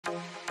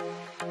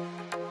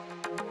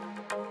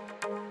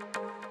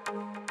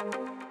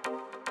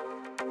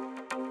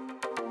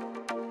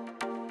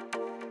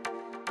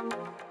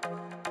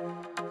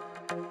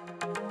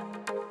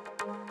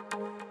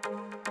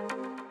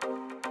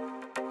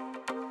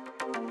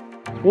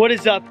What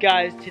is up,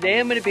 guys? Today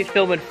I'm going to be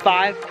filming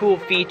 5 cool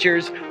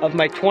features of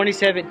my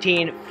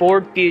 2017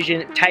 Ford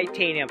Fusion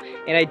Titanium,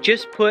 and I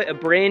just put a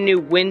brand new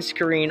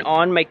windscreen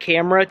on my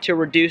camera to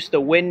reduce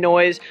the wind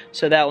noise,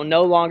 so that will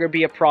no longer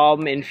be a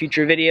problem in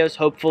future videos.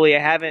 Hopefully. I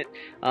haven't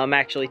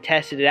actually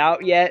tested it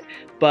out yet,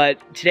 but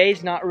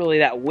today's not really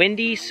that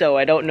windy, so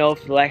I don't know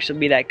if it'll actually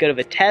be that good of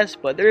a test,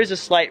 but there is a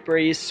slight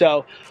breeze,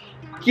 so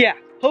yeah.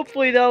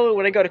 Hopefully though,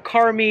 when I go to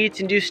car meets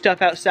and do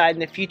stuff outside in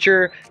the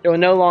future, there will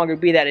no longer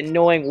be that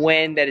annoying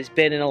wind that has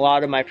been in a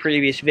lot of my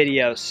previous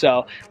videos.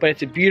 So, but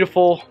it's a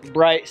beautiful,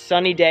 bright,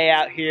 sunny day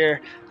out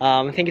here.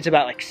 I think it's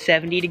about like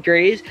 70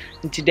 degrees.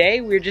 And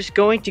today we're just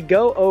going to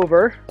go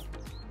over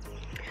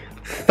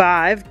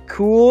 5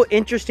 cool,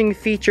 interesting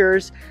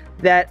features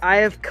that I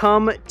have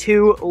come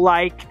to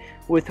like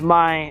with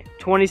my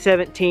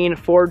 2017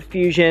 Ford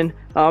Fusion.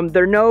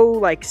 There are no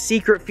like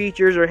secret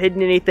features or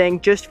hidden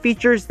anything, just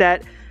features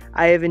that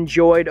I have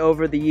enjoyed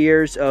over the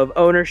years of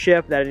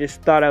ownership that I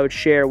just thought I would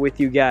share with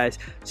you guys.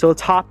 So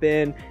let's hop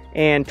in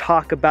and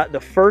talk about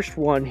the first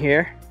one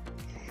here.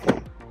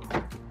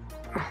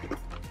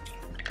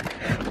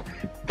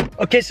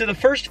 Okay, so the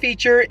first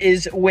feature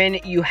is when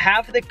you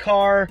have the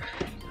car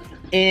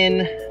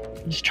in,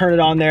 just turn it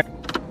on there.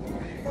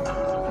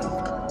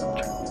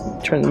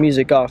 Turn the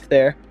music off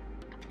there.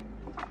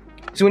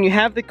 So when you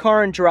have the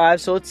car in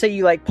drive, so let's say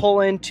you like pull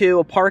into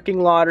a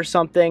parking lot or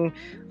something,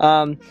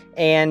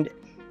 and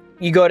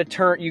you go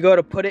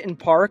to put it in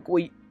park,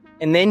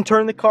 and then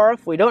turn the car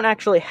off. We don't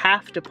actually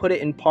have to put it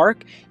in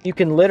park. You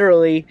can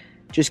literally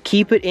just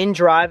keep it in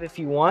drive if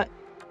you want,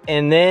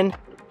 and then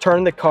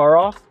turn the car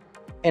off,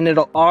 and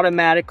it'll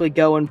automatically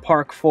go in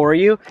park for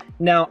you.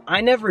 Now,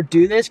 I never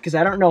do this because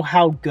I don't know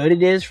how good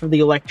it is for the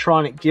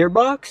electronic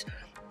gearbox,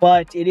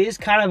 but it is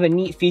kind of a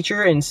neat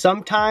feature, and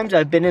sometimes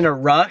I've been in a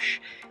rush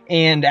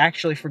and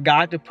actually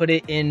forgot to put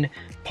it in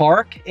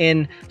park,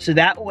 and so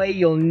that way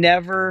you'll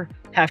never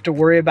have to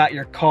worry about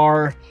your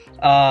car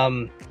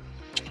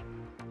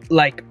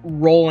like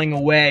rolling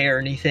away or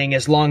anything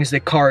as long as the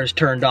car is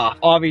turned off.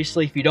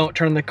 Obviously, if you don't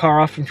turn the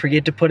car off and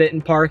forget to put it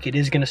in park, it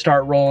is going to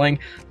start rolling,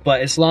 but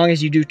as long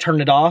as you do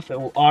turn it off, it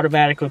will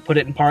automatically put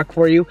it in park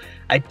for you.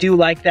 I do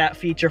like that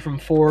feature from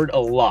Ford a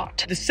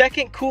lot. The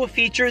second cool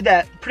feature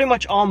that pretty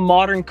much all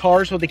modern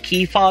cars with a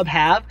key fob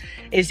have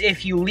is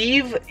if you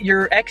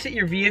exit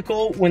your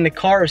vehicle when the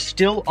car is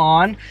still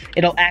on,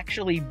 it'll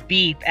actually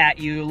beep at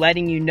you,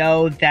 letting you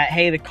know that,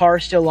 hey, the car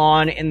is still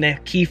on and the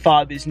key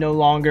fob is no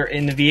longer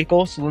in the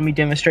vehicle. So let me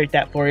demonstrate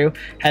that for you.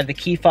 I have the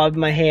key fob in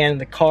my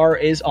hand, the car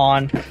is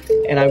on,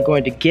 and I'm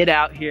going to get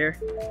out here.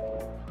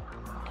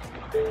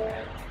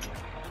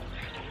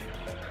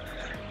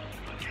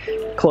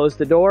 Close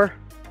the door.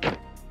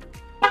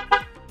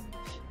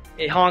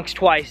 It honks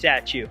twice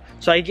at you.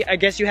 So I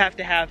guess you have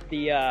to have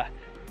the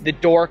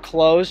door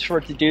closed for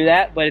it to do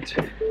that, but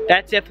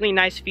that's definitely a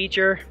nice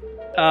feature,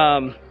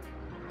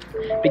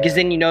 because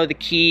then you know the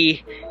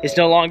key is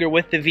no longer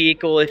with the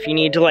vehicle if you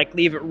need to like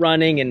leave it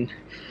running, and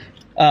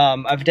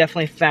I've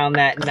definitely found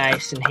that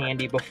nice and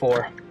handy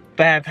before.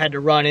 But I've had to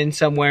run in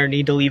somewhere,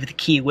 need to leave the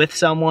key with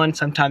someone.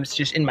 Sometimes it's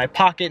just in my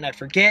pocket and I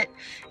forget,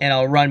 and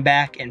I'll run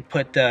back and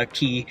put the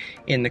key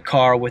in the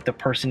car with the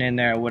person in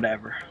there or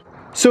whatever.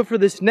 So for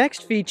this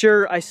next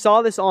feature, I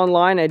saw this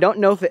online. I don't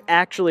know if it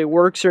actually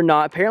works or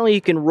not. Apparently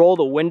you can roll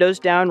the windows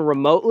down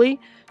remotely.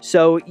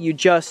 So you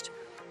just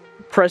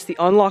press the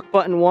unlock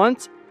button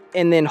once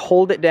and then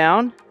hold it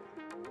down.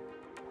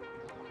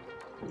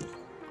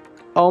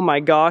 Oh my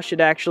gosh, it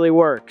actually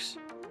works.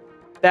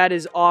 That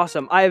is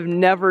awesome. I have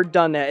never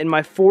done that. In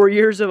my 4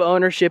 years of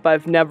ownership,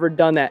 I've never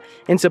done that.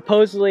 And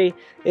supposedly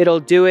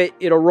it'll do it,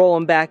 it'll roll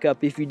them back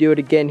up if you do it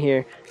again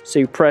here. So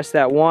you press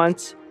that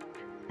once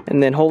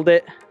and then hold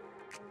it.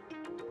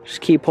 Just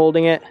keep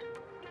holding it.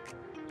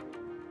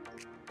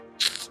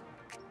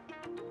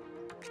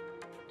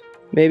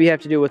 Maybe you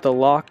have to do it with the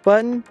lock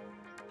button.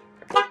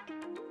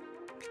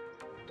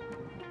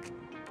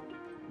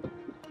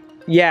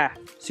 Yeah,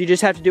 so you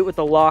just have to do it with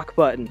the lock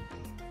button.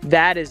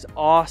 That is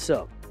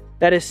awesome.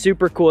 That is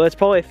super cool. That's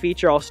probably a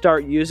feature I'll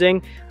start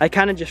using. I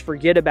kind of just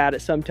forget about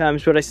it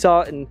sometimes, but I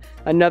saw it in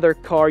another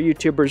car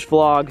YouTuber's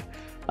vlog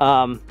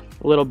a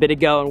little bit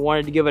ago and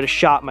wanted to give it a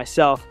shot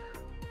myself.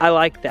 I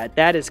like that.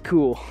 That is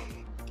cool.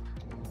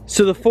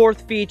 So the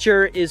fourth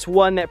feature is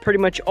one that pretty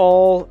much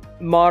all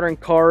modern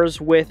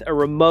cars with a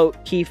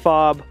remote key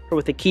fob or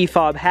with a key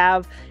fob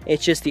have.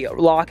 It's just the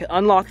lock and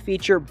unlock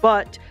feature,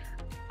 but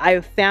I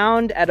have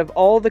found out of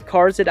all the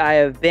cars that I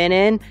have been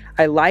in,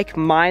 I like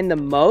mine the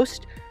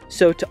most.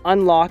 So to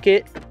unlock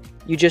it,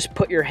 you just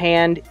put your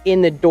hand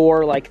in the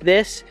door like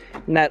this,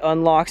 and that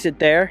unlocks it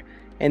there.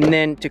 And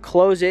then to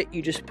close it,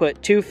 you just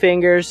put 2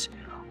 fingers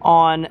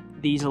on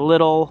these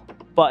little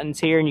buttons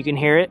here, and you can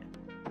hear it.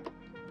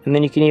 And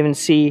then you can even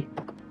see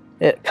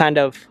it kind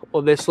of,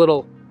 well, this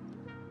little,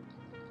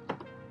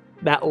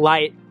 that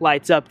light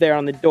lights up there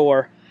on the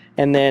door,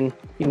 and then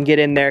you can get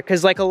in there.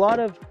 Because like a lot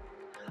of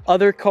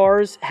other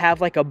cars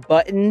have like a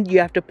button you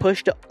have to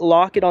push to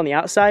lock it on the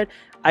outside.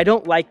 I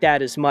don't like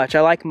that as much.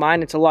 I like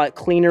mine, it's a lot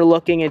cleaner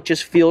looking. It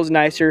just feels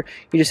nicer.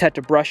 You just have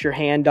to brush your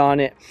hand on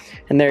it,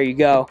 and there you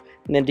go.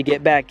 And then to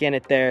get back in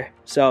it there.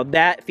 So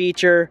that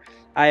feature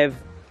I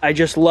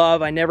just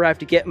love. I never have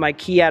to get my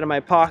key out of my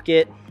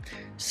pocket.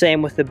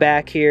 Same with the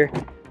back here.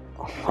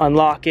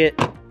 Unlock it.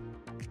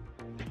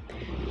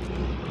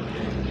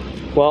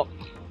 Well,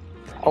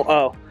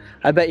 oh,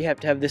 I bet you have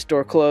to have this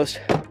door closed.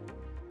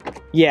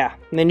 Yeah,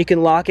 and then you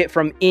can lock it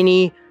from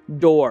any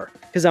door.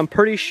 Because I'm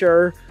pretty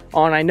sure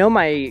I know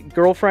my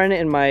girlfriend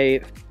and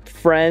my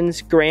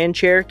friends' Grand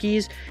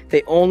Cherokees,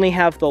 they only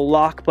have the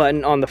lock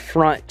button on the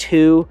front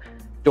 2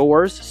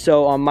 doors.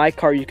 So on my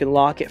car, you can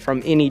lock it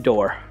from any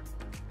door.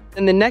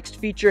 And the next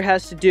feature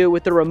has to do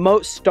with the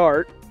remote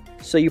start.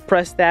 So you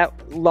press that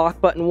lock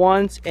button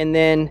once, and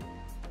then,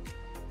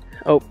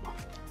 and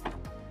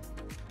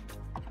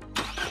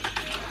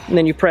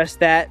then you press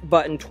that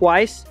button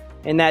twice,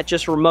 and that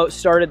just remote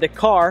started the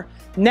car.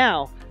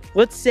 Now,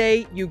 let's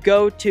say you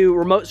go to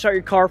remote start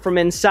your car from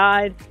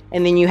inside,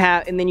 and then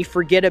you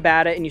forget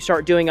about it and you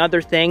start doing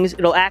other things.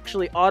 It'll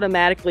actually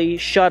automatically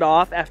shut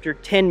off after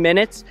 10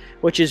 minutes,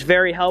 which is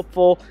very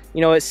helpful.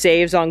 You know, it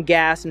saves on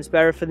gas and it's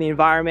better for the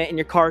environment, and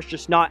your car's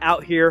just not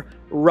out here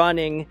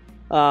running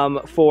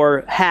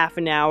for half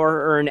an hour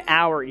or an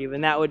hour even.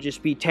 That would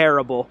just be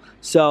terrible.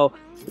 So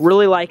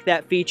really like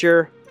that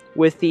feature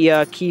with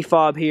the key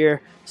fob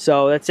here.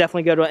 So that's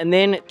definitely a good one. And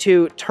then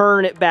to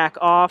turn it back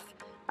off,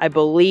 I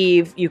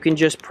believe you can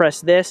just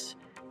press this.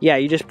 Yeah,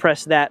 you just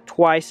press that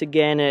twice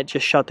again and it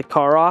just shut the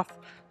car off.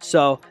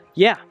 So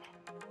yeah.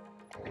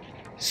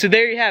 So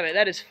there you have it.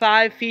 That is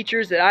 5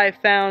 features that I have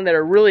found that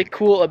are really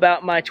cool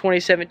about my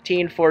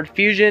 2017 Ford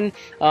Fusion.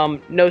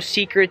 No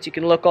secrets, you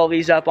can look all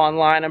these up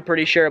online, I'm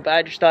pretty sure, but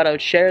I just thought I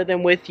would share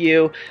them with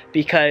you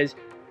because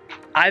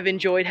I've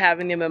enjoyed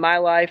having them in my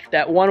life.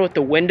 That one with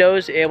the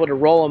windows, able to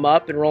roll them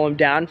up and roll them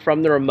down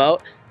from the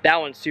remote, that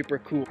one's super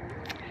cool.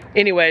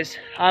 Anyways,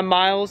 I'm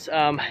Miles.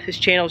 This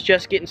channel is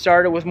just getting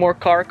started with more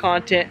car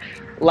content.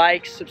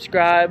 Like,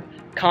 subscribe,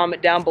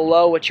 comment down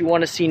below what you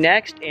want to see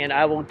next, and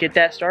I will get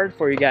that started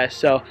for you guys.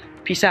 So,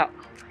 peace out.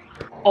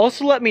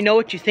 Also, let me know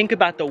what you think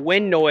about the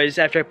wind noise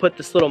after I put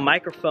this little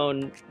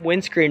microphone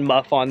windscreen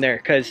muff on there,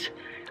 because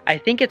I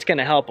think it's going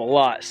to help a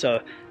lot.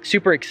 So,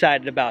 super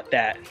excited about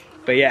that.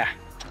 But yeah,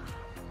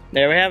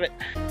 there we have it.